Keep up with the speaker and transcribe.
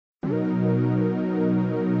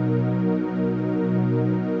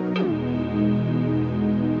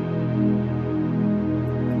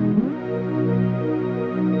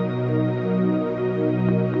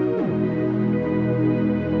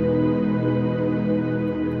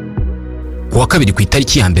kuwa kabiri ku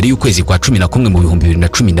itariki ya mbere y'ukwezi kwa 11 mu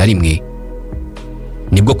 2011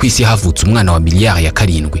 nibwo ku isi havutse umwana wa miliyari ya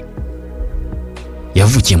 7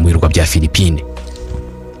 yavukiye mu birwa bya Philippines.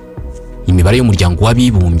 Imibare y'umuryango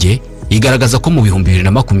w'abibumbye igaragaza ko mu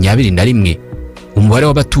 2021 umubare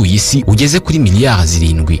w'abatuye isi ugeze kuri miliyari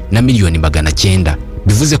 7 na miliyoni 900,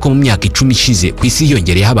 bivuze ko mu myaka 10 ishize ku isi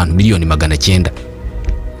hiyongereyeho abantu miliyoni 900.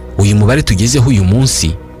 Uyu mubare tugezeho uyu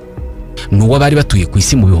munsi ni uw'abari batuye ku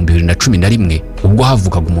isi mu 2011 ubwo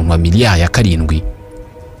havukaga umuntu wa miliyari ya 7,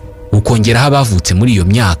 ukongeraho abavutse muri iyo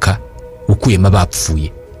myaka ukuyemo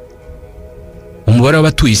abapfuye. Umubare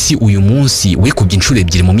w'abatuye isi uyu munsi wikubye inshuro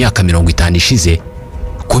 2 mu myaka 50 ishize,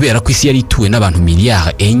 kubera ko isi yari ituwe n'abantu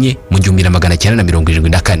miliyari 4 mu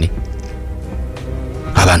 1974.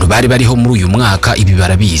 Abantu bari bariho muri uyu mwaka ibi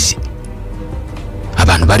barabizi.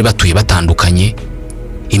 Abantu bari batuye batandukanye,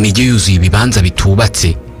 imijyi yuzuye ibibanza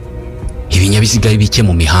bitubatse, ibinyabiziga bike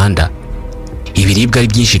mu mihanda, ibiribwa ari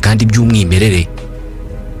byinshi kandi by'umwimerere,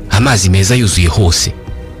 amazi meza yuzuye hose.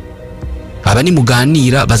 Aba ni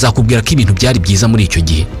muganira bazakubwira ko ibintu byari byiza muri icyo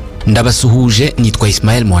gihe. Ndabasuhuje, nitwa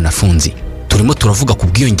Ismael Mwanafunzi. Turimo turavuga ku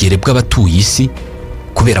bwiyongere bw'abatuye isi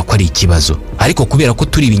kubera ko ari ikibazo, ariko kubera ko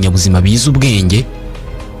turi ibinyabuzima biza ubwenge,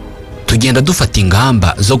 tugenda dufata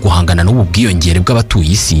ingamba zo guhangana n'ubu bwiyongere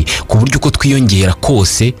bw'abatuye isi ku buryo uko twiyongera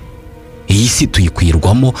kose iyi si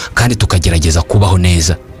tuyikwirwamo kandi tukagerageza kubaho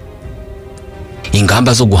neza.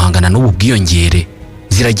 Ingamba zo guhangana n'ubu bwiyongere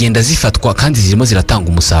ziragenda zifatwa kandi zirimo ziratanga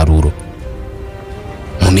umusaruro.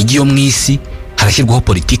 Mu mijyi yo mu isi harashyirwaho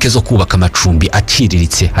politike zo kubaka amacumbi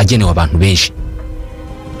aciriritse agenewe abantu benshi.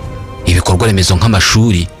 Ibikorwa remezo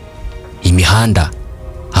nk'amashuri, imihanda,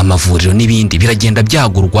 amavuriro n'ibindi biragenda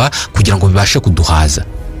byagurwa kugira ngo bibashe kuduhaza.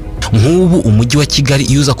 Nk'ubu umujyi wa Kigali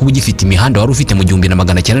iyo uza kuba ugifite imihanda wari ufite mu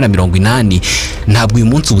 1980, ntabwo uyu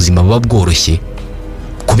munsi ubuzima buba bworoshye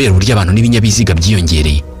kubera uburyo abantu n'ibinyabiziga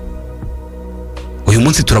byiyongereye. Uyu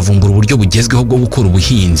munsi turavumbura uburyo bugezweho bwo gukora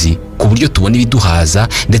ubuhinzi ku buryo tubona ibiduhaza,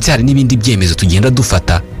 ndetse hari n'ibindi byemezo tugenda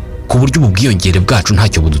dufata ku buryo ubu bwiyongere bwacu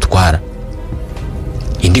ntacyo budutwara.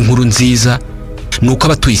 Indi nkuru nziza ni uko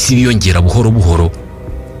abatuye isi biyongera buhoro buhoro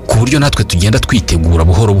ku buryo natwe tugenda twitegura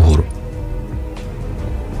buhoro buhoro.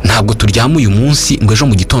 Ntabwo turyama uyu munsi ngo ejo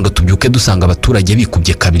mu gitondo tubyuke dusanga abaturage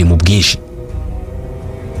bikubye 2 mu bwinshi.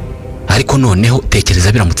 Ariko noneho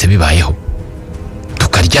tekereza biramutse bibayeho,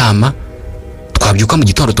 tukaryama twabyuka mu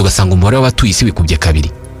gitondo tugasanga umubare w'abatuye isi wikubye 2,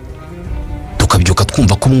 tukabyuka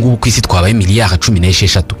twumva ko ngubu ku isi twabaye miliyari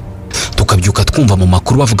 16, tukabyuka twumva mu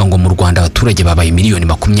makuru bavuga ngo mu Rwanda abaturage babaye miliyoni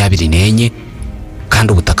 24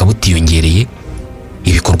 kandi ubutaka butiyongereye,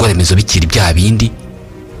 ibikorwa remezo bikiri bya bindi,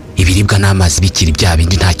 ibiribwa n'amazi bikiri bya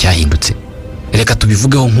bindi, nta cyahindutse. Reka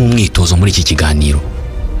tubivugeho nk'umwitozo muri iki kiganiro.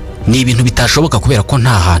 Ni ibintu bitashoboka kubera ko nta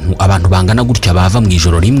hantu abantu bangana gutya bava mu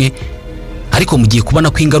ijoro rimwe, ariko mugiye kubona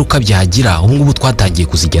ko ingaruka byagira ubu ngubu twatangiye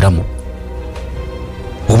kuzigeramo.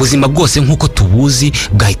 Ubuzima bwose nk'uko tubuzi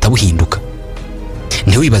bwahita buhinduka.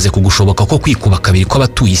 Ntiwibaze kugushoboka ko kwikuba 2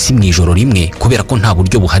 kw'abatuye isi mu ijoro rimwe kubera ko nta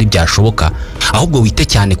buryo buhari byashoboka, ahubwo wite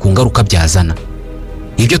cyane ku ngaruka byazana.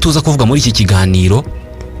 Ibyo tuza kuvuga muri iki kiganiro,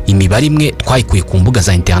 imibare imwe twayikuye ku mbuga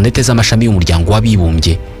za internet z'amashami y'umuryango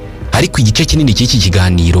w'abibumbye, ariko igice kinini cy'iki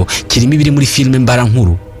kiganiro kirimo ibiri muri filime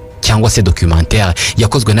mbarankuru cyangwa se documentaire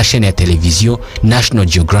yakozwe na chaîne ya televiziyo National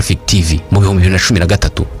Geographic TV mu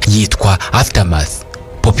 2013 yitwa Aftermath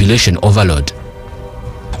Population Overload.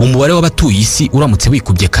 Umubare w'abatuye isi uramutse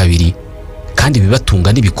wikubye 2 kandi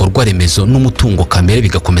bibatunga n'ibikorwa remezo n'umutungo kamere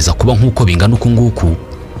bigakomeza kuba nk'uko bingana uku nguku,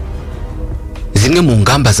 zimwe mu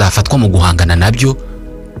ngamba zafatwa mu guhangana nabyo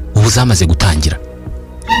ubu zamaze gutangira.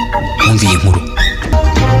 Umviye inkuru.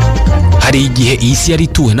 Hari igihe isi yari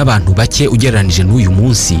ituwe n'abantu bake ugereranije n'uyu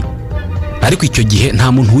munsi, ariko icyo gihe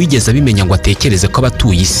nta muntu wigeze abimenya ngo atekereze ko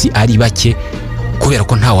abatuye isi ari bake kubera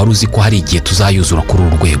ko nta wari uzi ko hari igihe tuzayuzura kuri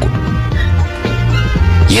uru rwego.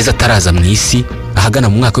 Yeza ataraza mu isi ahagana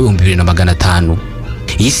mu mwaka wa 2500,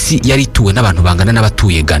 isi yari ituwe n'abantu bangana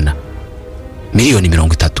n'abatuye Ghana miliyoni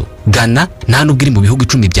 30. Ghana nta nubwo iri mu bihugu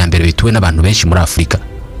 10 bya mbere bituwe n'abantu benshi muri Afurika.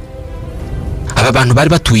 Aba bantu bari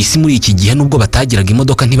batuye isi muri iki gihe nubwo batagiraga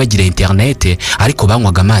imodoka ntibagire internet, ariko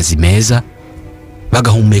banywaga amazi meza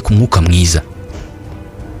bagahumeka umwuka mwiza.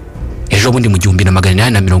 Ejo bundi mu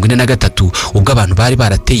 1843 ubwo abantu bari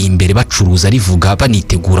barateye imbere bacuruza rivuga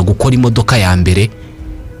banitegura gukora imodoka ya mbere,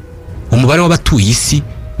 umubare w'abatuye isi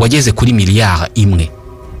wageze kuri miliyari 1.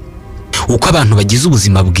 Uko abantu bagize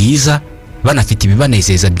ubuzima bwiza banafite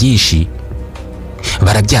ibibanezeza byinshi,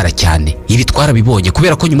 barabyara cyane. Ibi twarabibonye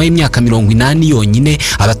kubera ko nyuma y'imyaka 80 yonyine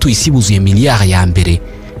abatuye isi buzuye miliyari ya mbere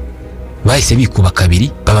bahise bikuba 2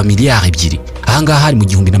 baba miliyari 2. Aha ngaha hari mu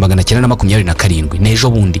 1927 n'ejo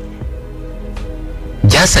bundi.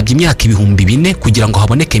 byasabye imyaka 4,000 kugira ngo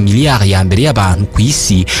haboneke miliyari ya mbere y'abantu ku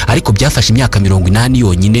isi, ariko byafashe imyaka 80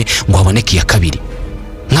 yonyine ngo haboneke iya kabiri.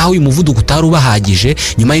 Nkaho uyu muvuduko utari ubahagije,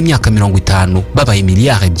 nyuma y'imyaka 50 babaye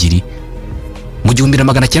miliyari 2. Mu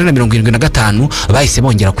 1975 bahise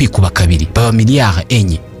bongera kwikuba kabiri baba miliyari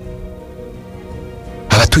 4.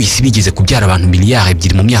 Abatuye isi bigeze kubyara abantu miliyari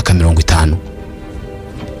 2 mu myaka 50.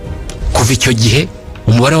 Kuva icyo gihe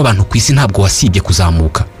umubare w'abantu ku isi ntabwo wasibye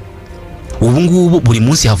kuzamuka. Ubu ngubu buri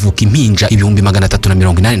munsi havuka impinja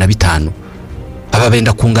 385. Aba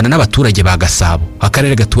benda kungana n'abaturage ba Gasabo,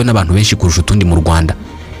 akarere gatuwe n'abantu benshi kurusha utundi mu Rwanda.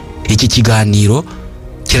 Iki kiganiro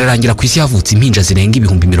kirarangira ku isi havutse impinja zirenga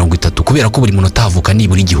 30,000 kubera ko buri munota havuka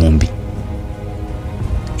nibura 1,000.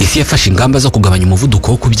 Isi yafashe ingamba zo kugabanya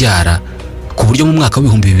umuvuduko wo kubyara ku buryo mu mwaka wa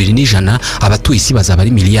 2100 abatuye isi bazaba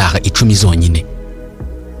ari miliyari 10 zonyine.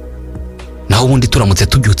 Naho ubundi turamutse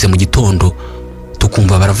tubyutse mu gitondo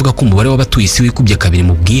tukumva baravuga ko umubare w'abatuye isi wikubye kabiri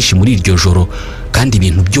mu bwinshi muri iryo joro, kandi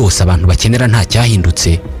ibintu byose abantu bakenera nta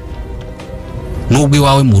cyahindutse. Nubwo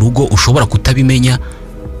iwawe mu rugo ushobora kutabimenya,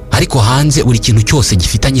 ariko hanze buri kintu cyose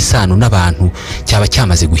gifitanye isano n'abantu cyaba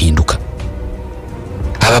cyamaze guhinduka.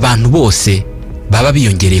 Aba bantu bose baba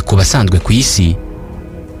biyongereye ku basanzwe ku isi,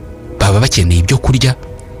 baba bakeneye ibyo kurya,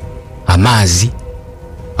 amazi,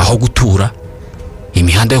 aho gutura,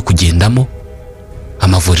 imihanda yo kugendamo,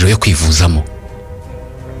 amavuriro yo kwivuzamo.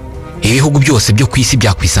 Ibihugu byose byo ku isi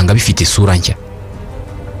byakwisanga bifite isura nshya.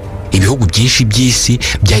 Ibihugu byinshi by'isi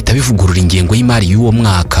byahita bivugurura ingengo y'imari y'uwo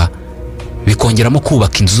mwaka, bikongeramo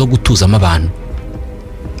kubaka inzu zo gutuzamo abantu.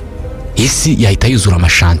 Isi yahita yuzura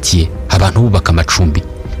amashantiye, abantu bubaka amacumbi.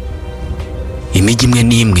 Imijyi imwe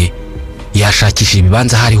n'imwe yashakisha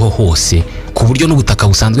ibibanza hariho hose, ku buryo n'ubutaka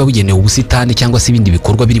busanzwe bugenewe ubusitani cyangwa se ibindi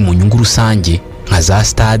bikorwa biri mu nyungu rusange nka za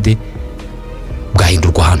stade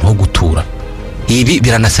bwahindurwa ahantu ho gutura. Ibi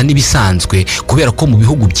biranasa n'ibisanzwe kubera ko mu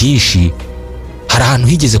bihugu byinshi hari ahantu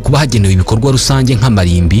higeze kuba hagenewe ibikorwa rusange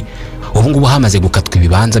nk'amarimbi, ubu ngubu hamaze gukatwa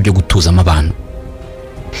ibibanza byo gutuzamo abantu.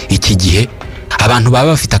 Iki gihe abantu baba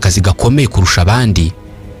bafite akazi gakomeye kurusha abandi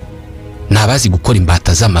nabazi gukora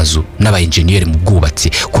imbata z'amazu n'abaenjeniyeri mu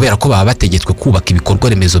bwubatsi, kubera ko baba bategetswe kubaka ibikorwa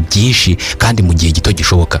remezo byinshi kandi mu gihe gito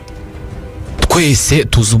gishoboka. Twese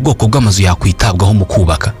tuzi ubwoko bw'amazu yakwitabwaho mu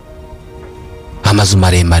kubaka. Amazu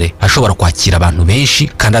maremare ashobora kwakira abantu benshi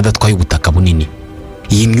kandi adatwaye ubutaka bunini.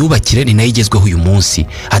 Iyi myubakire ni nayo igezweho uyu munsi,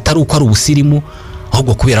 atari uko ari ubusirimu,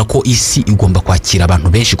 ahubwo kubera ko isi igomba kwakira abantu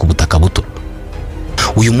benshi ku butaka buto.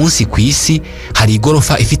 Uyu munsi ku isi hari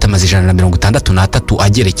igorofa ifite amazu 163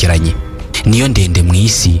 agerekeranye, niyo ndende mu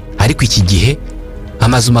isi, ariko iki gihe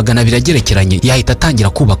amazu 200 agerekeranye yahita atangira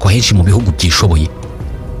kubakwa henshi mu bihugu byishoboye.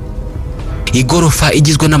 Igorofa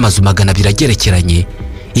igizwe n'amazu 200 agerekeranye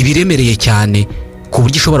ibiremereye cyane ku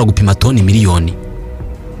buryo ishobora gupima toni miliyoni.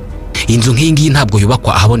 Inzu nk'ingi ntabwo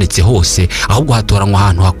yubakwa ahabonetse hose, ahubwo hatoranywa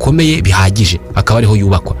ahantu hakomeye bihagije akaba ariho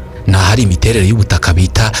yubakwa. Hari imiterere y'ubutaka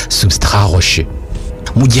bita substrat rocheux.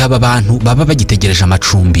 Mu gihe aba bantu baba bagitegereje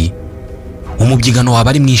amacumbi, umubyigano waba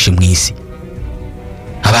ari mwinshi mu isi.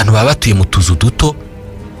 Abantu baba batuye mu tuzu duto,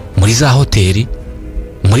 muri za hoteli,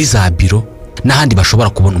 muri za biro n'ahandi bashobora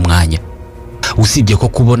kubona umwanya. Usibye ko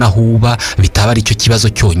kubona huba bitaba ari cyo kibazo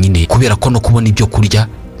cyonyine, kubera ko no kubona ibyo kurya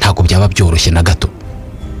ntago byaba byoroshye na gato.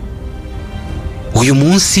 Uyu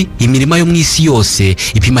munsi imirima yo mu isi yose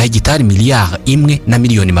ipima hegitari miliyari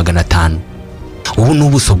 1,500,000. Ubu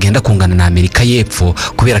n'ubuso bwenda kungana na Amerika y'Epfo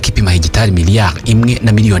kubera ko ipima hegitari miliyari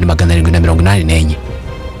 1,784,000.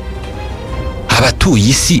 Abatuye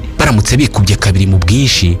isi baramutse bikubye kabiri mu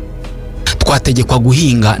bwinshi, twategekwa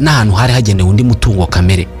guhinga n'ahantu hari hagenewe undi mutungo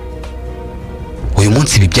kamere. Uyu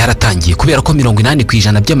munsi ibi byaratangiye kubera ko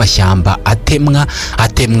 80% by'amashyamba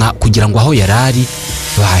atemwa kugira ngo aho yarari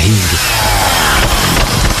bahinge.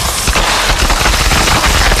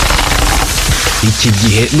 Iki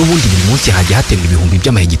gihe n'ubundi buri munsi hajya hatemwa ibihumbi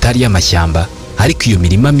by'amahegitari y'amashyamba, ariko iyo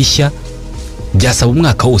mirima mishya byasaba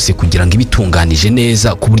umwaka wose kugira ngo ibitunganije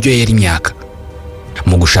neza ku buryo yera imyaka.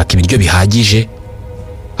 Mu gushaka ibiryo bihagije,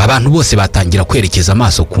 abantu bose batangira kwerekeza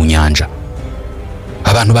amaso ku nyanja.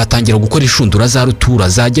 Abantu batangira gukora inshundura za rutura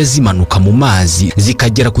zajya zimanuka mu mazi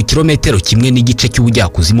zikagera ku kilometero 1.5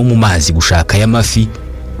 cy'ubujyakuzimu mu mazi gushaka y'amafi,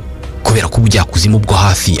 kubera ko ubujyakuzimu bwo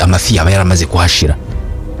hafi amafi yaba yaramaze kuhashira.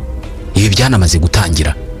 Ibi byanamaze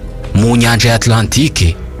gutangira mu nyanja ya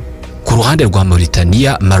Atlantique. Ku ruhande rwa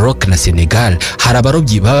Mauritania, Maroc na Senegal hari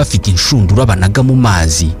abarobyi baba bafite inshundura banaga mu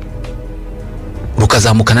mazi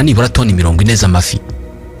rukazamukana nibura toni 40 z'amafi.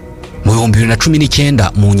 Mu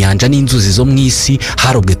 2019 mu nyanja n'inzuzi zo mu isi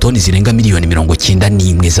harobwe toni zirenga miliyoni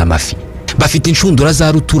 91 z'amafi. Bafite inshundura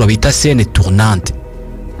za rutura bita sene tournante,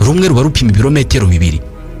 rumwe ruba rupima ibirometero 2.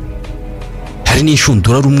 Hari hari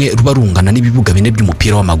n'inshundura rumwe ruba rungana n'ibibuga 4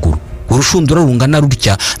 by'umupira w'amaguru. Urushundura rungana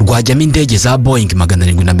rutya rwajyamo indege za Boeing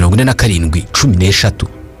 747 13.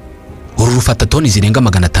 Uru rufata toni zirenga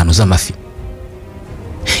 500 z'amafi.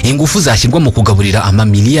 Ingufu zashyirwa mu kugaburira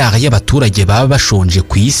amamiliyari y'abaturage baba bashonje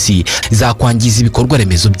ku isi zakwangiza ibikorwa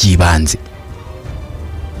remezo by'ibanze.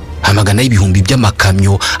 Amagana y'ibihumbi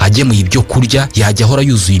by'amakamyo agemuye ibyo kurya yajya ahora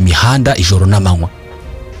yuzuye imihanda ijoro n'amanywa.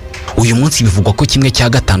 Uyu munsi bivugwa ko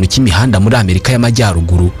 1/5 cy'imihanda muri Amerika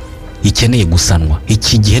y'Amajyaruguru ikeneye gusanwa.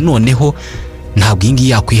 Iki gihe noneho ntabwo ingi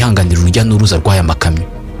yakwihanganira urujya n'uruza rw'aya makamyo.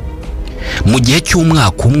 Mu gihe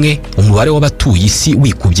cy'umwaka umwe umubare w'abatuye isi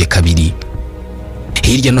wikubye kabiri.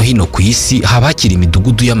 Hirya no hino ku isi haba hakiri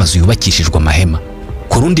imidugudu y'amazu yubakishijwe amahema.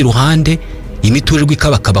 Ku rundi ruhande imiturirwa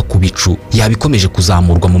ikabakaba ku bicu yabikomeje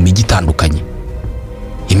kuzamurwa mu mijyi itandukanye.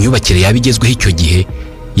 Imyubakire yabigezweho icyo gihe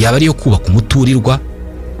yaba ari yo kubaka umuturirwa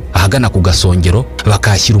ahagana ku gasongero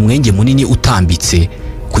bakashyira umwenge munini utambitse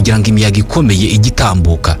kugira ngo imiyaga ikomeye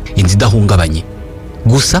igitambuka inzi idahungabanye.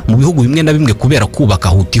 Gusa mu bihugu bimwe na bimwe kubera kubaka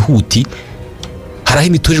huti haraho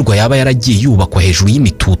imiturirwa yaba yaragiye yubakwa hejuru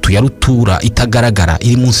y'imitutu ya rutura itagaragara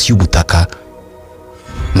iri munsi y'ubutaka,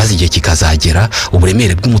 maze igihe kikazagera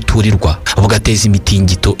uburemere bw'umuturirwa bugateza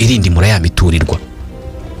imitingito irindi muri ya miturirwa.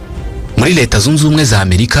 Muri Leta Zunze Ubumwe za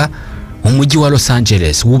Amerika umujyi wa Los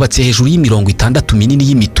Angeles wubatse hejuru y'60 minini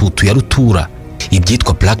y'imitutu ya rutura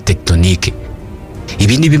ibyitwa plaque tectonique.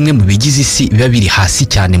 Ibi ni bimwe mu bigize isi biba biri hasi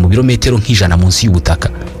cyane mu birometero nk'ijana munsi y'ubutaka.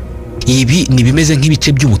 Ibi ni bimeze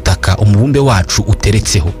nk'ibice by'ubutaka umubumbe wacu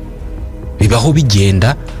uteretseho. Bibaho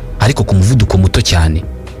bigenda ariko ku muvuduko muto cyane.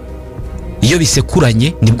 Iyo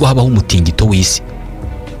bisekuranye nibwo habaho umutingito w'isi.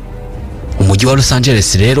 Umujyi wa Los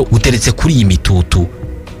Angeles rero uteretse kuri iyi mitutu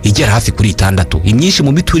igera hafi kuri 6. Imyinshi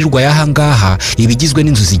mu miturirwa y'ahangaha ibigizwe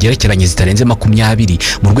n'inzu zigerekeranye zitarenze 20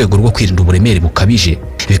 mu rwego rwo kwirinda uburemere bukabije,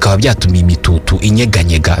 bikaba byatuma imitutu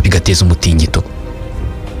inyeganyega bigateza umutingito.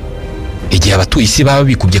 Igihe abatuye isi baba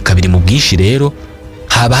bikubye kabiri mu bwinshi rero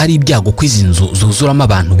haba hari ibyago ko izi nzu zuzuramo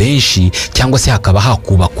abantu benshi cyangwa se hakaba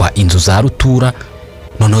hakubakwa inzu za rutura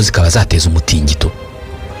noneho zikaba zateza umutingito.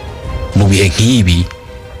 Mu bihe nk'ibi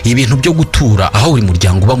ibintu byo gutura aho buri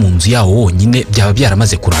muryango uba mu nzu yawo wonyine byaba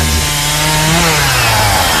byaramaze kurangira.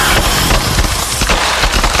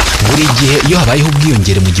 Buri gihe iyo habayeho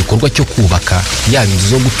ubwiyongere mu gikorwa cyo kubaka yaba inzu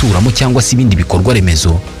zo guturamo cyangwa se ibindi bikorwa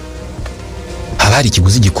remezo, haba hari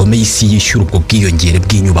ikiguzi gikomeye isi yishyura ubwo bwiyongere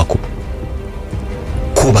bw'inyubako.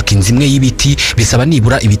 Kubaka inzu imwe y'ibiti bisaba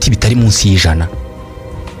nibura ibiti bitari munsi y'100.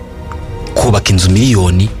 Kubaka inzu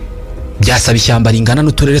miliyoni byasaba ishyamba ringana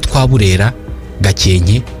n'uturere twa Burera,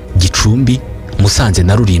 Gakenke, Gicumbi, Musanze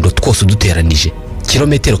na Rulindo twose duteranije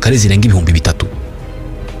kilometero kare zirenga 3000.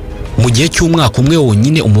 Mu gihe cy'umwaka umwe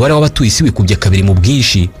wonyine umubare w'abatuye isi wikubye kabiri mu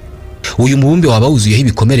bwinshi. Uyu mubumbe waba wuzuyeho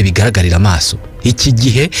ibikomere bigaragarira amaso. Iki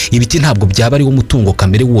gihe ibiti ntabwo byaba ari wo mutungo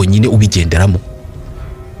kamere wonyine ubigenderamo.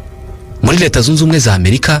 Muri Leta Zunze Ubumwe za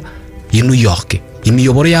Amerika i New York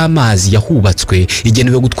imiyoboro y'amazi yahubatswe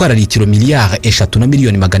igenewe gutwara litiro miliyari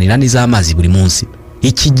 3,800,000 z'amazi buri munsi.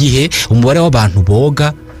 Iki gihe umubare w'abantu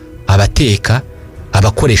boga, abateka,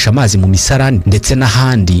 abakoresha amazi mu misarani ndetse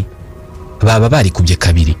n'ahandi baba barikubye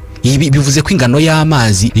kabiri. Ibi bivuze ko ingano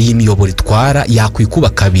y'amazi iyi miyoboro itwara yakwikuba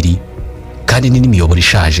kabiri kandi ni n'imiyoboro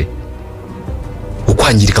ishaje.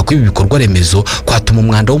 Ukwangirika kw'ibi bikorwa remezo kwatuma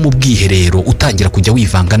umwanda wo mu bwiherero utangira kujya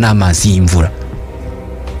wivanga n'amazi y'imvura.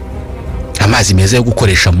 Amazi meza yo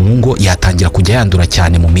gukoresha mu ngo yatangira kujya yandura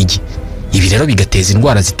cyane mu mijyi. Ibi rero bigateza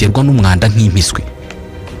indwara ziterwa n'umwanda nk'impiswi.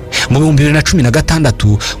 Mu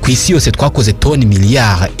 2016 ku isi yose twakoze toni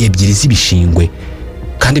miliyari 2 z'ibishingwe,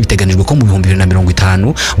 kandi biteganijwe ko mu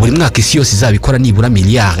 2050 buri mwaka isi yose izabikora nibura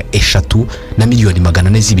miliyari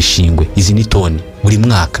 3,400,000 z'ibishingwe. Izi ni toni buri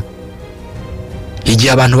mwaka.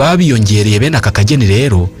 Igihe abantu baba biyongereye bene aka kageni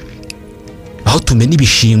rero aho tumena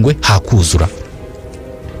ibishingwe hakuzura.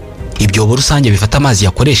 Ibyobo rusange bifata amazi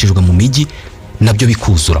yakoreshejwe mu mijyi nabyo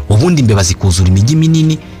bikuzura. Ubundi imbeba zikuzura imijyi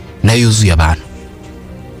minini nayo yuzuye abantu.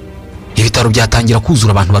 Ibitaro byatangira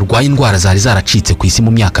kuzura abantu barwaye indwara zari zaracitse ku isi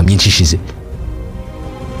mu myaka myinshi ishize.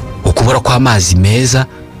 Ukubura kw'amazi meza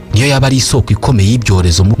niyo yaba ari isoko ikomeye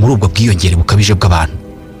y'ibyorezo muri ubwo bwiyongere bukabije bw'abantu.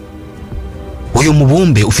 Uyu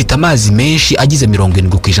mubumbe ufite amazi menshi agize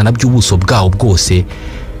 70% by'ubuso bwawo bwose,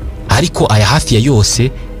 ariko aya hafi ya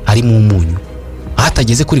yose ari mu munyu.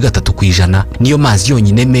 Ahatageze kuri 3% niyo mazi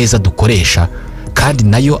yonyine meza dukoresha, kandi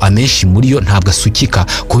nayo amenshi muri yo ntabwo asukika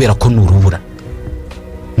kubera ko n'urubura.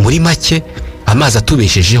 Muri make amazi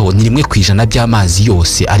atubeshejeho ni 1% by'amazi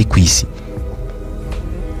yose ari ku isi.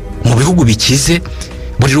 Mu bihugu bikize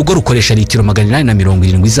buri rugo rukoresha litiro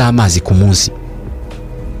 870 z'amazi ku munsi.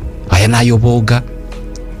 Aya nayo boga,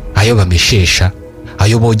 ayo bameshesha,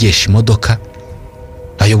 ayo bogesha imodoka,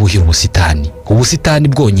 ayo buhira ubusitani. Ubusitani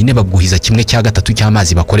bwonyine babwuhiza 1/3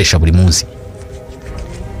 cy'amazi bakoresha buri munsi.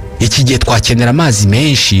 Iki gihe twakenera amazi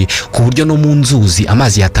menshi ku buryo no mu nzuzi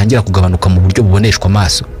amazi yatangira kugabanuka mu buryo buboneshwa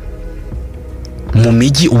amaso. Mu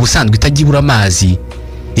mijyi ubusanzwe itagibura amazi,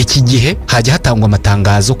 iki gihe hajya hatangwa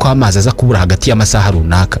amatangazo ko amazi aza kubura hagati y'amasaha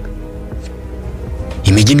runaka.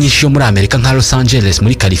 Imijyi myinshi yo muri Amerika nka Los Angeles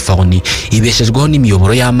muri California ibeshejweho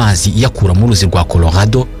n'imiyoboro y'amazi iyakura mu ruzi rwa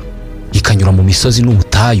Colorado ikanyura mu misozi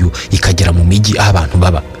n'ubutayu ikagera mu mijyi aho abantu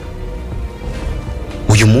baba.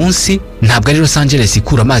 Uyu munsi ntabwo ari Los Angeles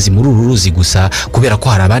ikura amazi muri uru ruzi gusa, kubera ko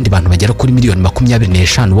hari abandi bantu bagera kuri miliyoni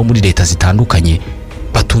 25 bo muri leta zitandukanye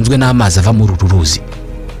batunzwe n'amazi ava muri uru ruzi.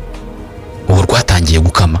 Ubu rwatangiye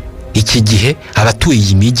gukama. Iki gihe abatuye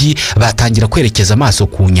iyi mijyi batangira kwerekeza amaso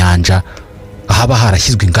ku nyanja, ahaba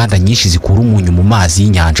harashyizwe inganda nyinshi zikura umunyu mu mazi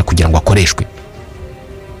y'inyanja kugira ngo akoreshwe.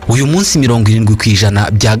 Uyu munsi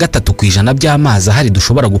 70% bya 3% by'amazi ahari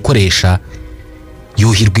dushobora gukoresha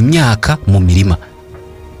yuhirwa imyaka mu mirima.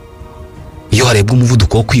 Iyo harebwa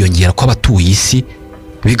umuvuduko wo kwiyongera kw'abatuye isi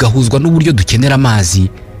bigahuzwa n'uburyo dukenera amazi,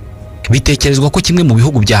 bitekerezwa ko kimwe mu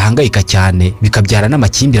bihugu byahangayika cyane bikabyara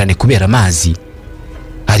n'amakimbirane kubera amazi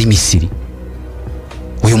ari Misiri.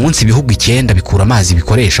 Uyu munsi ibihugu 9 bikura amazi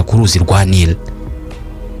bikoresha ku ruzi rwa Nile.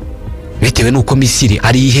 Bitewe nuko Misiri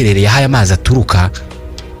ari iherereye aho amazi aturuka,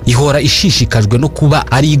 ihora ishishikajwe no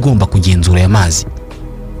kuba ari igomba kugenzura aya mazi.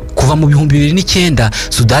 Kuva mu 2009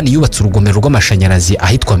 Sudani yubatse urugomero rw'amashanyarazi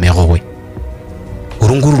ahitwa Merowe.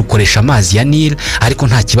 Urunguru rukoresha amazi ya Nile, ariko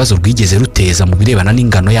nta kibazo rwigeze ruteza mu birebana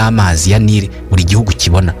n'ingano y'amazi ya Nile buri gihugu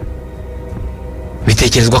kibona.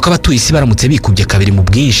 Bitekerezwa ko abatuye isi baramutse bikubye kabiri mu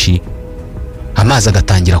bwinshi, amazi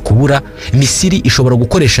agatangira kubura, Misiri ishobora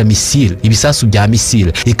gukoresha misile, ibisasu bya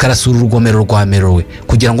misile ikarasura urugomero rwa Merowe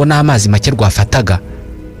kugira ngo n'amazi make rwafataga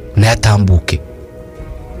nayatambuke.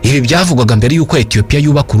 Ibi byavugwaga mbere yuko Ethiopia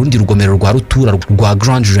yubaka urundi rugomero rwa rutura rwa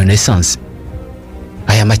Grand Renaissance.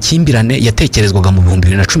 Aya makimbirane yatekerezwaga mu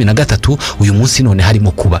 2013, uyu munsi none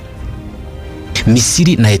harimo kuba.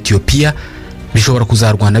 Misiri na Ethiopia bishobora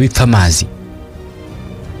kuzarwana bipfa amazi.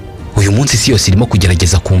 Uyu munsi isi yose irimo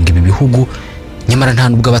kugerageza kunga ibi bihugu, nyamara nta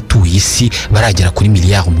nubwo abatuye isi baragera kuri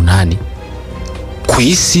miliyari 8. Ku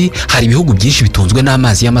isi hari ibihugu byinshi bitunzwe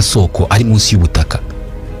n'amazi y'amasoko ari munsi y'ubutaka.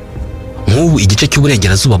 Nk'ubu igice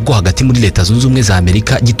cy'uburengerazuba bwo hagati muri Leta Zunze Ubumwe za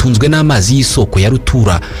Amerika gitunzwe n'amazi y'isoko ya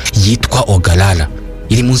rutura yitwa Ogallala,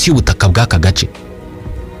 iri munsi y'ubutaka bw'aka gace.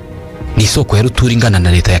 Ni isoko ya rutura ingana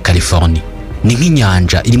na leta ya California, ni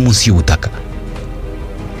nk'inyanja iri munsi y'ubutaka.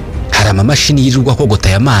 Hari amamashini yirirwa kogota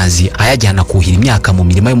aya mazi ayajyana kuhira imyaka mu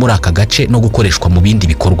mirima yo muri aka gace no gukoreshwa mu bindi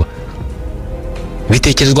bikorwa.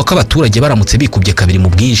 Bitekerezwa ko abaturage baramutse bikubye kabiri mu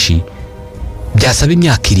bwinshi byasaba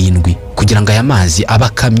imyaka 7 kugira ngo aya mazi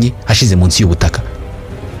abakamye ashize munsi y'ubutaka.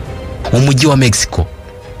 Umujyi wa Mexico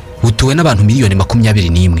utuwe n'abantu miliyoni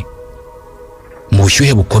 21. Mu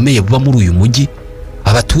bushyuhe bukomeye buba muri uyu mujyi,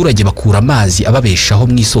 abaturage bakura amazi ababeshaho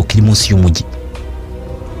mu isoko iri munsi y'umujyi.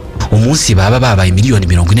 Umunsi baba babaye miliyoni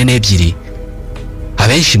 42,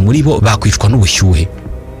 abenshi muri bo bakwicwa n'ubushyuhe.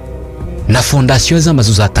 Na fondasiyo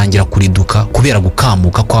z'amazu zatangira kuriduka kubera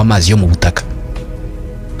gukamuka kw'amazi yo mu butaka.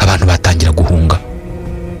 Abantu batangira guhunga.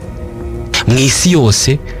 Mu isi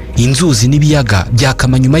yose inzuzi n'ibiyaga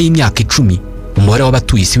byakama nyuma y'imyaka 10, umubare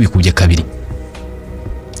w'abatuye isi wikubye kabiri.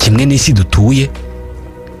 Kimwe n'isi dutuye,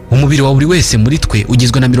 umubiri wa buri wese muri twe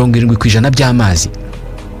ugizwe na 70% by'amazi.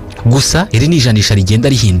 Gusa iri ni ijanisha rigenda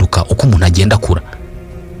rihinduka uko umuntu agenda akura.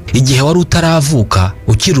 Igihe wari utaravuka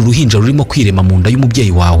ukiri uruhinja rurimo kwirema mu nda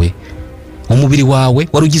y'umubyeyi wawe, umubiri wawe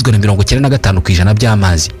wari ugizwe na 95%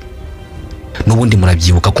 by'amazi. N'ubundi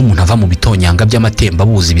murabyibuka ko umuntu ava mu bitonyanga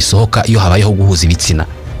by'amatembabuzi bisohoka iyo habayeho guhuza ibitsina.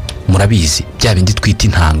 Murabizi bya bindi twita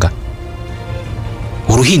intanga.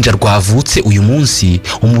 Uruhinja rwavutse uyu munsi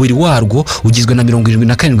umubiri warwo ugizwe na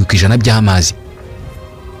 77% by'amazi.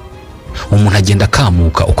 Umuntu agenda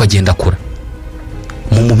kamuka uko agenda akura.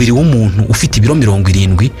 Mu mubiri w'umuntu ufite ibiro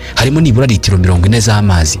 70 harimo nibura litiro 40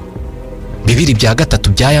 z'amazi. 2/3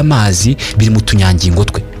 by'aya mazi biri mu tunyangingo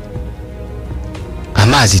twe.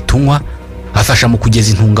 Amazi tunywa afasha mu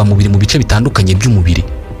kugeza intungamubiri mu bice bitandukanye by'umubiri,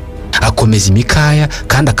 akomeza imikaya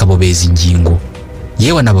kandi akabobeza ingingo,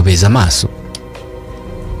 yewe anabobeza amaso.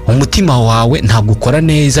 Umutima wawe ntabwo ukora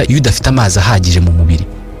neza iyo udafite amazi ahagije mu mubiri.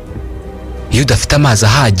 Iyo udafite amazi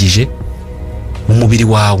ahagije, umubiri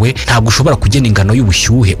wawe ntabwo ushobora kugena ingano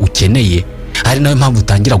y'ubushyuhe ukeneye, ari nayo mpamvu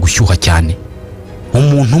utangira gushyuha cyane.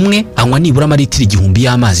 Umuntu umwe anywa nibura amaritiro 1000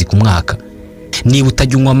 y'amazi ku mwaka. Niba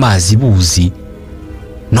utajya unywa amazi buzi,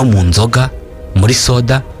 no mu nzoga, muri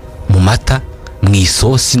soda, mu mata, mu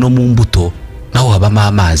isosi no mu mbuto, naho habamo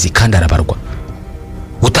amazi kandi arabarwa.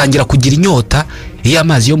 Utangira kugira inyota iyo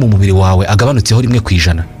amazi yo mu mubiri wawe agabanutseho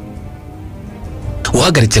 1%.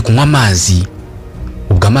 Uhagaritse kunywa amazi,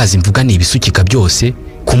 ubwo amazi mvuga ni ibisukika byose,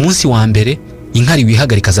 ku munsi wa mbere inkari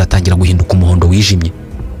wihagarika zatangira guhinduka umuhondo wijimye.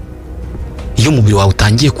 Iyo umubiri wawe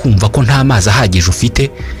utangiye kumva ko nta mazi ahagije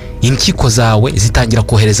ufite, impyiko zawe zitangira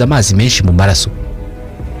kohereza amazi menshi mu maraso.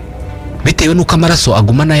 Bitewe nuko amaraso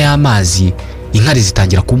agumana y'amazi, inkari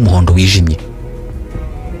zitangira kuba umuhondo wijimye.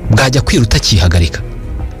 Bwajya kwira utakihagarika.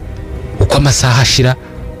 Uko amasaha ashira,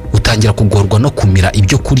 utangira kugorwa no kumira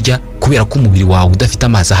ibyo kurya kubera ko umubiri wawe udafite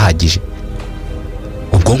amazi ahagije.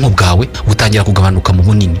 Ubwonko bwawe butangira kugabanuka mu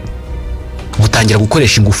bunini. Butangira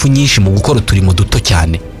gukoresha ingufu nyinshi mu gukora uturimo duto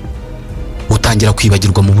cyane. Utangira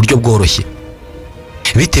kwibagirwa mu buryo bworoshye.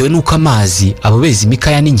 Bitewe nuko amazi ababeza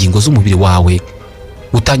imikaya n'ingingo z'umubiri wawe,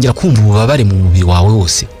 utangira kumva ububabare mu mubiri wawe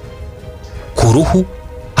wose. Ku ruhu,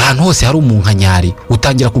 ahantu hose hari umunkanyari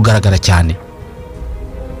utangira kugaragara cyane.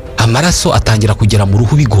 Amaraso atangira kugera mu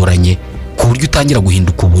ruhu bigoranye ku buryo utangira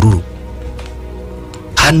guhinduka ubururu.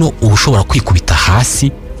 Hano uba ushobora kwikubita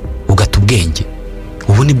hasi ugata ubwenge.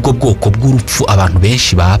 Ubu ni bwo bwoko bw'urupfu abantu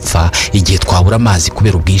benshi bapfa igihe twabura amazi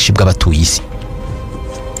kubera ubwinshi bw'abatuye isi.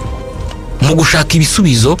 Mu gushaka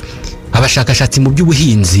ibisubizo, abashakashatsi mu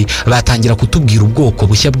by'ubuhinzi batangira kutubwira ubwoko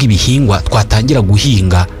bushya bw'ibihingwa twatangira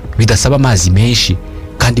guhinga bidasaba amazi menshi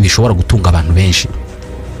kandi bishobora gutunga abantu benshi.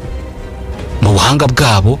 Mu buhanga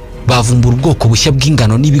bwabo bavumbura ubwoko bushya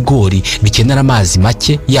bw'ingano n'ibigori bikenera amazi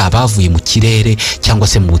make, yaba avuye mu kirere cyangwa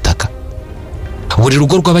se mu butaka. Buri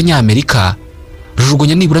rugo rw'Abanyamerika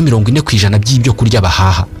rujugunya nibura 40% by'ibyo kurya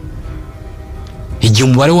bahaha. Igihe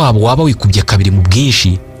umubare wabo waba wikubye 2 mu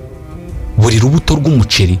bwinshi, buri rubuto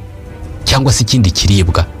rw'umuceri cyangwa se ikindi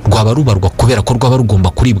kiribwa rwaba rubarwa kubera ko rwaba rugomba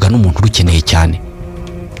kuribwa n'umuntu rukeneye cyane.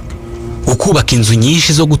 Ukubaka inzu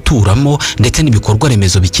nyinshi zo guturamo ndetse n'ibikorwa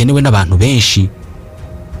remezo bikenewe n'abantu benshi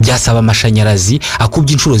byasaba amashanyarazi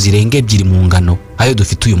akubye inshuro zirenga 2 mu ngano ayo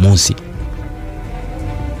dufite uyu munsi.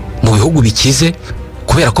 Mu bihugu bikize,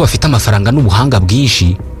 kubera ko bafite amafaranga n'ubuhanga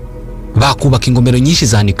bwinshi, bakubaka ingomero nyinshi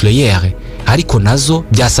za nucléaire, ariko nazo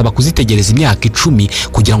byasaba kuzitegereza imyaka 10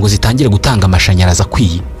 kugira ngo zitangire gutanga amashanyarazi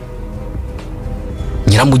akwiye.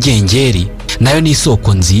 Nyiramugengeri nayo ni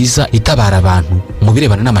isoko nziza itabara abantu mu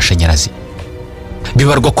birebana n'amashanyarazi.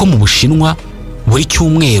 Bibarwa ko mu Bushinwa buri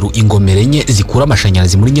cyumweru ingomero enye zikura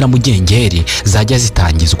amashanyarazi muri Nyiramugengeri zajya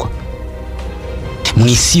zitangizwa. Mu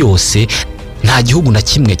isi yose nta gihugu na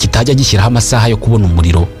kimwe kitajya gishyiraho amasaha yo kubona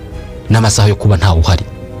umuriro n'amasaha yo kuba ntawe uhari.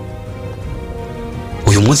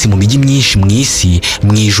 Uyu munsi mu mijyi myinshi mu isi,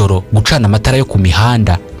 mu ijoro gucana amatara yo ku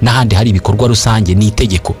mihanda n'ahandi hari ibikorwa rusange ni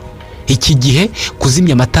itegeko. Iki gihe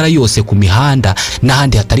kuzimya amatara yose ku mihanda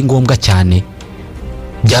n'ahandi hatari ngombwa cyane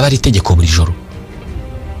byaba ari itegeko buri joro.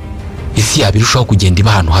 Isi yabirushaho kugenda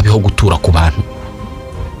iba ahantu habeho gutura ku bantu.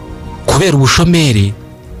 Kubera ubushomeri,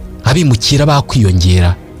 abimukira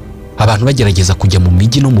bakwiyongera, abantu bagerageza kujya mu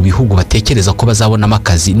mijyi no mu bihugu batekereza ko bazabonamo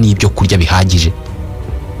akazi n'ibyo kurya bihagije.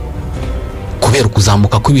 Kubera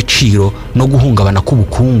kuzamuka kw'ibiciro no guhungabana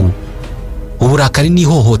k'ubukungu, uburakari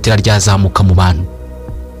n'ihohotera ryazamuka mu bantu.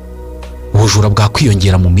 Ubujura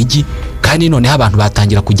bwakwiyongera mu mijyi, kandi noneho abantu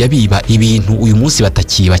batangira kujya biba ibintu uyu munsi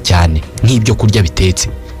batakiba cyane nk'ibyo kurya bitetse.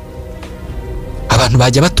 Abantu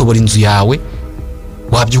bajya batobora inzu yawe,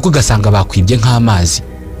 wabyuka ugasanga bakwibye nk'amazi.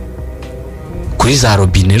 Kuri za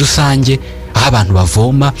robine rusange aho abantu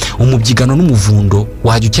bavoma, umubyigano n'umuvundo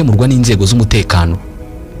wajya ukemurwa n'inzego z'umutekano.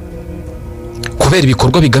 Kubera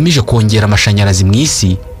ibikorwa bigamije kongera amashanyarazi mu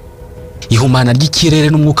isi, ihumana ry'ikirere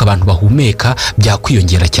n'umwuka abantu bahumeka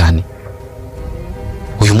byakwiyongera cyane.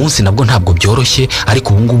 Uyu munsi nabwo ntabwo byoroshye,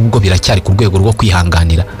 ariko ubu ngubu bwo biracyari ku rwego rwo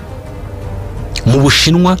kwihanganira. Mu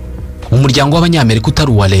Bushinwa, umuryango w'Abanyamerika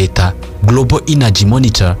utari uwa leta, Global Energy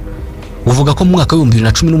Monitor, uvuga ko mu mwaka wa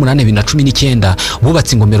 2018-2019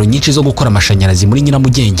 bubatse ingomero nyinshi zo gukora amashanyarazi muri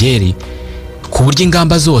Nyiramugengeri, ku buryo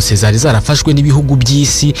ingamba zose zari zarafashwe n'ibihugu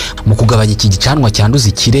by'isi mu kugabanya iki gicanwa cyanduza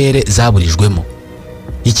ikirere zaburijwemo.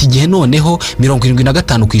 Iki gihe noneho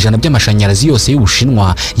 75% by'amashanyarazi yose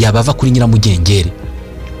y'Ubushinwa yabava kuri Nyiramugengeri.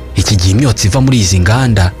 Iki gihe imyotsi iva muri izi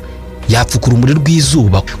nganda yapfukura urumuri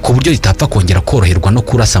rw'izuba ku buryo ritapfa kongera koroherwa no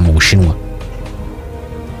kurasa mu Bushinwa.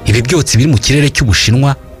 Ibi byotsi biri mu kirere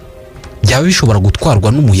cy'Ubushinwa byaba bishobora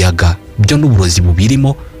gutwarwa n'umuyaga byo n'uburozi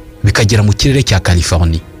bubirimo bikagera mu kirere cya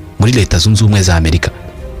California muri Leta Zunze Ubumwe za Amerika.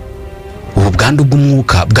 Ubu bwandu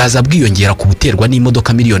bw'umwuka bwaza bwiyongera ku buterwa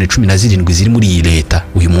n'imodoka miliyoni 17 ziri muri iyi leta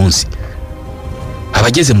uyu munsi.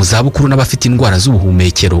 Abageze mu zabukuru n'abafite indwara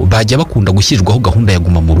z'ubuhumekero bajya bakunda gushyirirwaho gahunda ya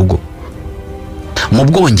guma mu rugo. Mu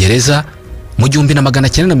Bwongereza Mu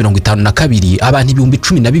 1952 abantu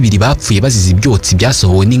 12,000 bapfuye bazize ibyotsi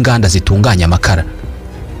byasohowe n'inganda zitunganya amakara.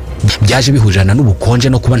 Byaje bihujana n'ubukonje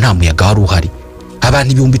no kuba nta muyaga wari uhari.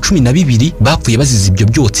 Abantu 12,000 bapfuye bazize ibyo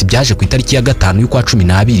byotsi byaje ku itariki ya 5 y'ukwa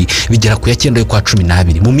 12 bigera ku ya 9 y'ukwa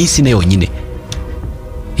 12 mu minsi ine yonyine.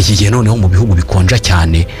 Iki gihe noneho mu bihugu bikonja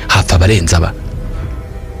cyane hapfa abarenza aba.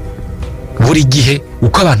 Buri gihe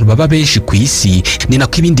uko abantu baba benshi ku isi ni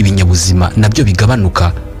nako ibindi binyabuzima nabyo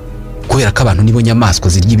bigabanuka, kubera ko abantu nibo nyamaswa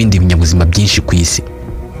zirya ibindi binyabuzima byinshi ku isi.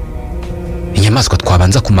 Inyamaswa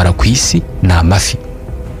twabanza kumara ku isi ni amafi.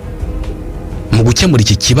 Mu gukemura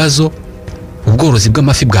iki kibazo, ubworozi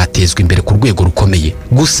bw'amafi bwatezwe imbere ku rwego rukomeye.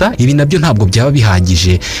 Gusa ibi nabyo ntabwo byaba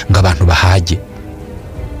bihagije ngo abantu bahage.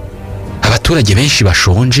 Abaturage benshi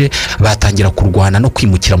bashonje batangira kurwana no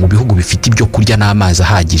kwimukira mu bihugu bifite ibyo kurya n'amazi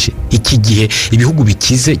ahagije. Iki gihe ibihugu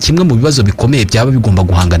bikize, kimwe mu bibazo bikomeye byaba bigomba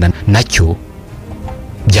guhangana nacyo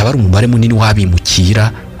byaba ari umubare munini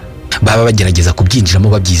w'abimukira baba bagerageza kubyinjiramo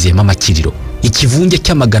babyizeyemo amakiriro. Ikivunge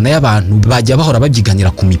cy'amagana y'abantu bajya bahora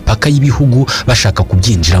babyiganira ku mipaka y'ibihugu bashaka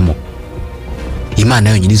kubyinjiramo. Imana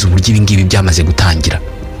yonyine izi uburyo ibi ngibi byamaze gutangira.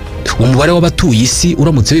 Umubare w'abatuye isi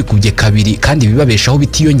uramutse wikubye kabiri kandi bibabeshaho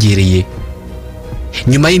bitiyongereye,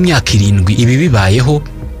 nyuma y'imyaka 7 ibi bibayeho,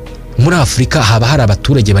 muri Afurika haba hari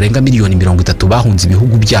abaturage barenga miliyoni 30 bahunze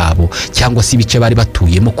ibihugu byabo cyangwa se ibice bari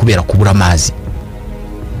batuyemo kubera kubura amazi.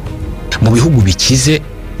 Mu bihugu bikize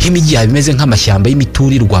imijyi yabimeze nk'amashyamba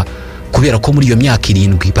y'imiturirwa, kubera ko muri iyo myaka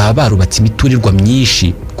 7 baba barubatse imiturirwa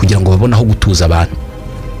myinshi kugira ngo babone aho gutuza abantu.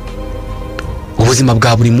 Ubuzima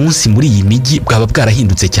bwa buri munsi muri iyi mijyi bwaba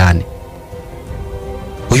bwarahindutse cyane.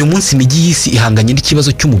 Uyu munsi imijyi y'isi ihanganye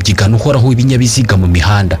n'ikibazo cy'umubyigano uhoraho w'ibinyabiziga mu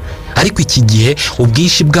mihanda, ariko iki gihe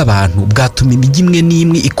ubwinshi bw'abantu bwatuma imijyi imwe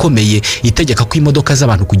n'imwe ikomeye itegeka ko imodoka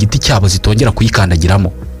z'abantu ku giti cyabo zitongera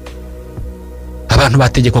kuyikandagiramo. Abantu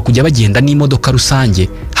bategekwa kujya bagenda n'imodoka rusange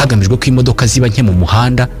hagamijwe ko imodoka ziba nke mu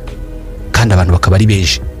muhanda, kandi abantu bakaba ari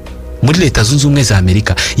benshi. Muri Leta Zunze Ubumwe za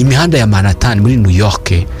Amerika, imihanda ya Manhattan muri New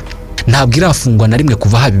York ntabwo irafungwa na rimwe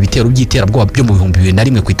kuva haba ibitero by'iterabwoba byo mu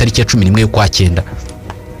 2001 ku itariki ya 11 y'ukwa 9.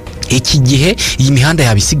 Iki gihe iyi mihanda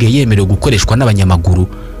yabisigaye yemerewe gukoreshwa n'abanyamaguru,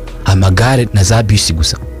 amagare na za bisi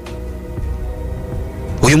gusa.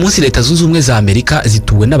 Uyu munsi Leta Zunze Ubumwe za Amerika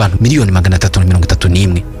zituwe n'abantu miliyoni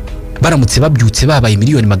 331. Baramutse babyutse babaye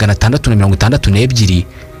miliyoni 662,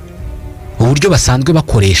 uburyo basanzwe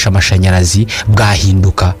bakoresha amashanyarazi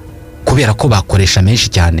bwahinduka kubera ko bakoresha menshi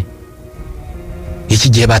cyane. Iki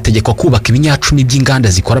gihe bategekwa kubaka ibinyacumi by'inganda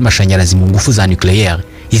zikora amashanyarazi mu ngufu za nucleaire.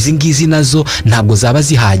 Izi ngizi nazo ntabwo zaba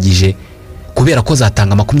zihagije kubera ko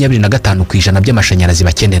zatanga 25% by'amashanyarazi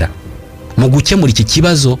bakenera. Mu gukemura iki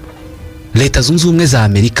kibazo, Leta Zunze Ubumwe za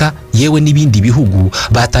Amerika yewe n'ibindi bihugu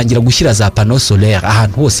batangira gushyira za panneaux solaires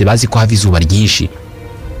ahantu hose bazi ko hava izuba ryinshi.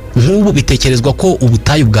 Nk'ubu bitekerezwa ko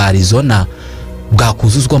ubutayu bwa Arizona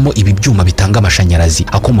bwakuzuzwamo ibi byuma bitanga amashanyarazi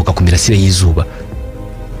akomoka ku mirasire y'izuba.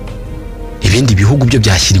 Ibindi bihugu byo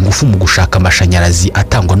byashyira ingufu mu gushaka amashanyarazi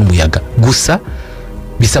atangwa n'umuyaga. Gusa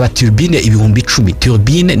bisaba turbine 10,000.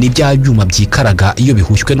 Turbine ni bya byuma byikaraga iyo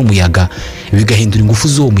bihushywe n'umuyaga bigahindura ingufu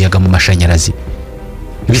z'uwo muyaga mu mashanyarazi.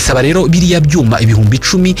 Bisaba rero biriya byuma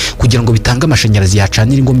 10,000 kugira ngo bitange amashanyarazi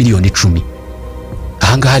yacanira ingo miliyoni 10.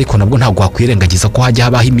 Ahangaha ariko nabwo ntabwo wakwirengagiza ko hajya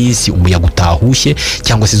habaho iminsi umuyaga utahushye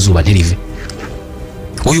cyangwa se izuba ntirive.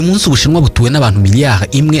 Uyu munsi Ubushinwa butuwe n'abantu miliyari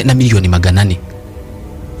 1 na miliyoni 400.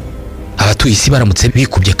 Abatuye isi baramutse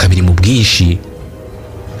bikubye kabiri mu bwinshi,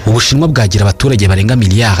 Ubushinwa bwagira abaturage barenga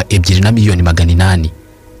miliyari 2 na miliyoni 800.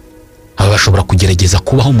 Aba bashobora kugerageza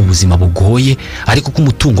kubaho mu buzima bugoye, ariko ko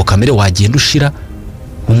umutungo kamere wagenda ushira,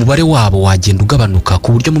 umubare wabo wagenda ugabanuka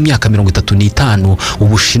ku buryo mu myaka 35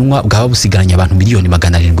 Ubushinwa bwaba busigaranye abantu miliyoni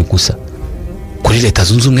 700 gusa. Kuri Leta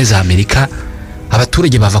Zunze Ubumwe za Amerika,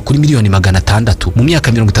 abaturage bava kuri miliyoni 600 mu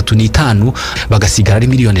myaka 35 bagasigara ari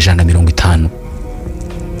miliyoni 150.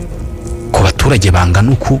 Ku baturage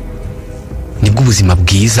bangana uku nibwo ubuzima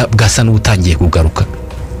bwiza bwasa n'ubutangiye kugaruka.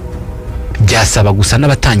 Byasaba gusa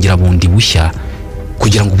n'abatangira bundi bushya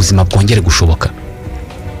kugira ngo ubuzima bwongere gushoboka.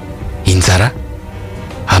 Inzara,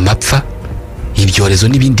 amapfa, ibyorezo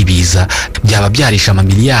n'ibindi biza byaba byarisha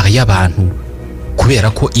amamiliyari y'abantu kubera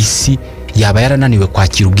ko isi yaba yarananiwe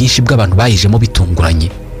kwakira ubwinshi bw'abantu bayijemo bitunguranye.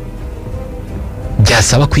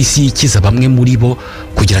 Byasaba ko isi yikiza bamwe muri bo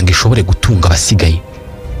kugira ngo ishobore gutunga abasigaye.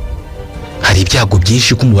 Hari ibyago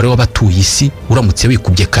byinshi ko umubare w'abatuye isi uramutse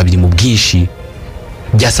wikubye kabiri mu bwinshi.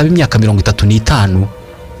 Byasaba imyaka 35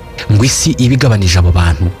 ngo isi ibigabanije abo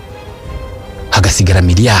bantu, hagasigara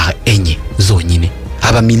miliyari 4 zonyine.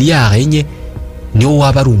 Aba miliyari 4 niwo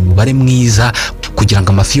waba ari umubare mwiza kugira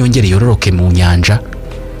ngo amafi yongere yororoke mu nyanja,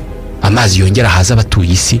 amazi yongera haza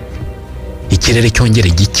abatuye isi, ikirere cyongere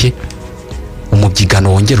gike,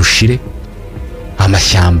 umubyigano wongere ushire,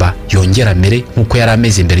 amashyamba yongera mere nk'uko yari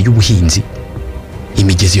ameze mbere y'ubuhinzi,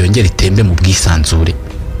 imigezi yongere itembe mu bwisanzure.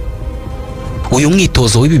 Uyu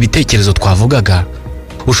mwitozo w'ibi bitekerezo twavugaga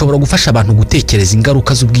ushobora gufasha abantu gutekereza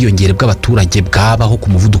ingaruka z'ubwiyongere bw'abaturage bwabaho ku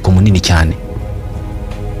muvuduko munini cyane.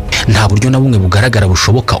 Nta buryo na bumwe bugaragara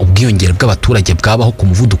bushoboka ubwiyongere bw'abaturage bwabaho ku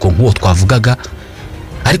muvuduko nk'uwo twavugaga,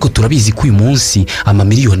 ariko turabizi ko uyu munsi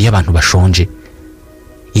amamiliyoni y'abantu bashonje.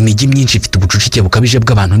 Imijyi myinshi ifite ubucucike bukabije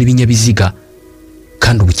bw'abantu n'ibinyabiziga,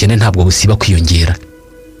 kandi ubukene ntabwo busiba kwiyongera.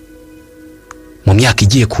 Mu myaka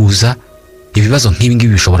igiye kuza, ibibazo nk'ibi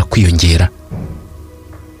ngibi bishobora kwiyongera.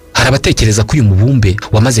 Hari abatekereza ko uyu mubumbe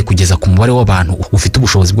wamaze kugeza ku mubare w'abantu ufite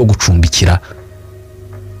ubushobozi bwo gucumbikira,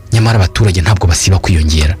 nyamara abaturage ntabwo basiba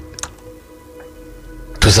kwiyongera.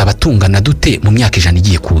 Tuzaba tungana dute mu myaka 100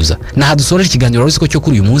 igiye kuza? Naha dusoreje ikiganiro Waruziko cyo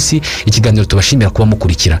kuri uyu munsi, ikiganiro tubashimira kuba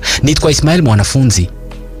mukurikira. Nitwa Ismael Mwanafunzi,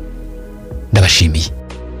 ndabashimiye.